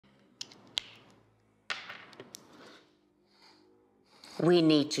We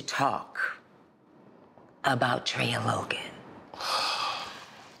need to talk about Draya Logan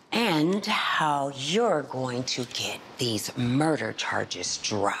and how you're going to get these murder charges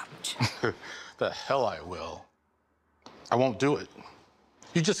dropped. The hell I will. I won't do it.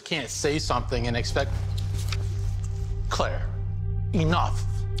 You just can't say something and expect... Claire, enough.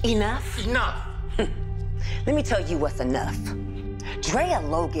 Enough? Enough. Let me tell you what's enough. Draya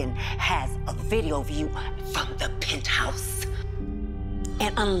Logan has a video of you from the penthouse.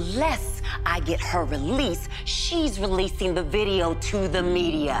 And unless I get her release, she's releasing the video to the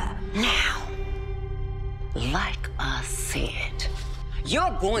media. Now, like I said,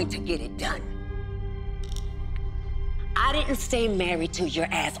 you're going to get it done. I didn't stay married to your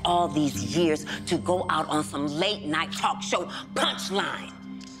ass all these years to go out on some late night talk show punchline.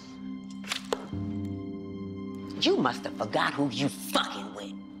 You must have forgot who you fucking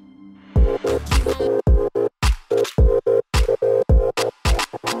with.